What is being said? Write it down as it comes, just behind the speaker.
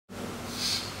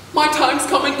My time's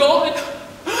come and gone.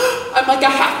 I'm like a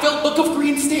half-filled book of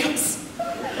green stamps.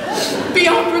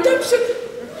 Beyond redemption.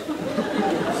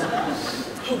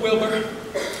 Oh, Wilbur,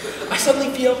 I suddenly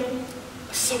feel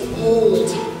so old.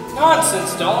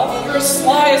 Nonsense, doll. You're as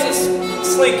sly as a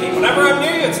slinky. Whenever I'm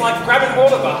near you, it's like grabbing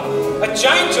hold of a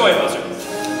giant joy buzzer.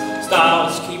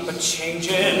 Styles keep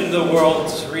a-changing, the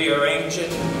world's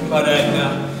rearranging, but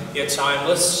Edna, you're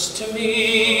timeless to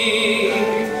me.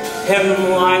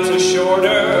 Hemlines are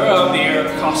shorter, a beer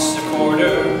costs a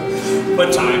quarter,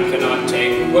 but time cannot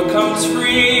take what comes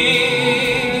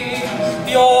free.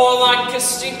 You're like a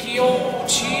stinky old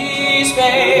cheese,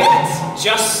 babe. What?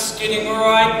 Just getting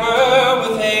riper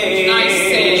with age. Nice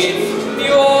save.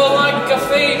 You're like a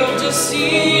fatal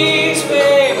disease,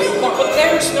 babe. But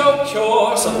there's no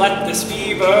cure, so let this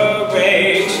fever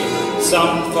rage.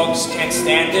 Some folks can't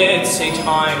stand it, say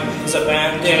time is a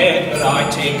bandit, but I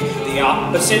take the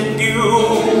opposite view.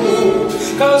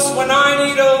 Cause when I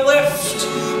need a lift,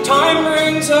 time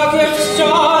brings a gift.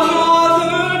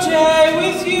 Another day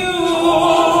with you.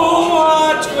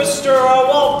 A twist or a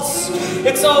waltz,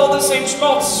 it's all the same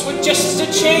schmaltz with just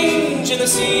a change in the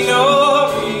scenery.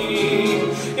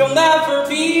 You'll never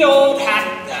be old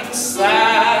hat, that's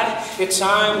sad. You're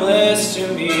timeless to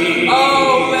me.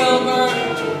 Oh, Wilbur.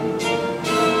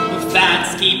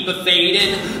 Fads keep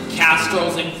a-fading,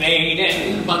 Castro's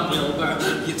invading, but Wilbur,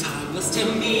 you're timeless to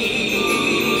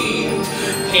me.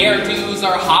 Hairdos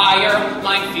are higher,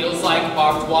 mine feels like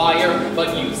barbed wire,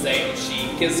 but you say I'm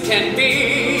chic as can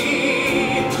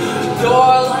be.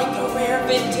 You're like a rare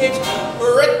vintage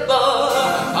ripper,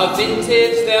 a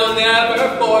vintage they'll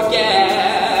never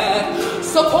forget.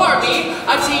 So pour me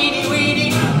a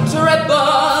teeny-weeny tripper,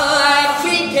 and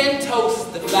we can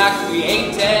toast the fact we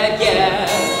ain't dead yet.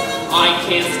 I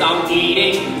can't stop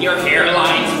eating, your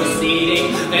hairline's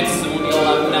receding, then soon you'll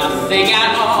have nothing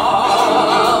at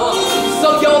all.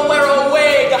 So you'll wear a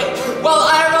wig while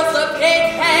I roast a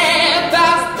pig and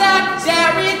pass that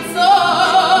chorizo.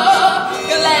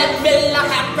 Glenn Miller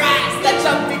had brass, that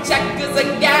jumpy checkers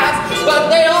and gas, but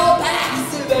they all pass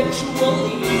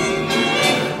eventually.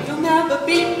 You'll never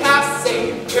be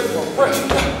passé, triple break.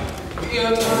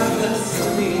 You're timeless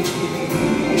to me.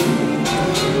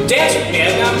 Dance with me,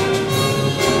 Edna.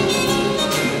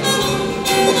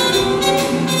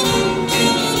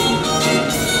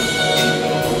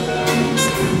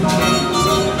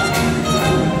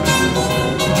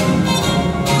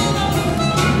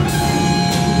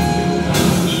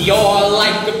 You're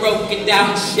like a broken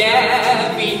down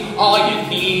Chevy. All you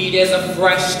need is a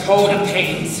fresh coat of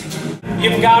paint.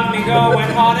 You've got me going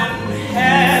hot and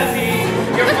heavy.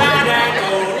 You're fat and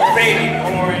old, baby,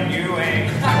 born you ain't.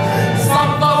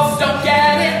 Some folks don't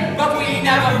get it, but we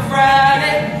never fret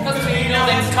it, cause we know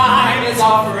that time is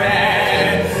our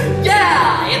friend.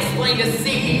 Yeah, it's plain to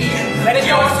see that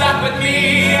you're stuck with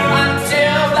me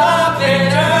until the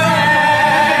bitter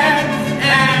end.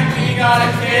 And we got a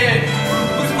kid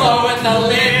who's blowing the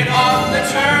lid off the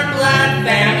Turnblad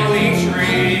family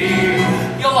tree.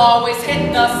 You'll always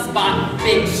hit the spot,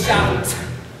 big shot.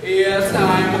 You're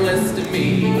timeless to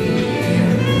me.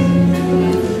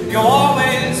 You'll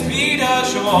always be the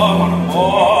shore, one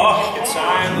more. You're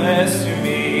timeless to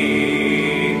me.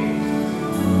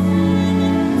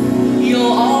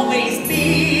 You'll always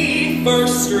be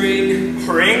first string.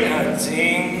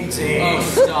 Ring-a-ding-ding. Oh,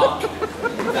 stop.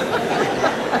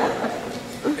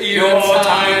 You're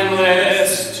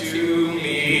timeless to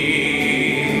me.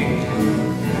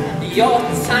 You're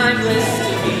timeless to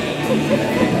me.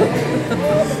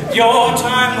 You're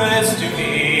timeless to me.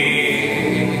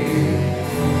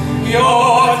 You're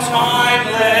timeless.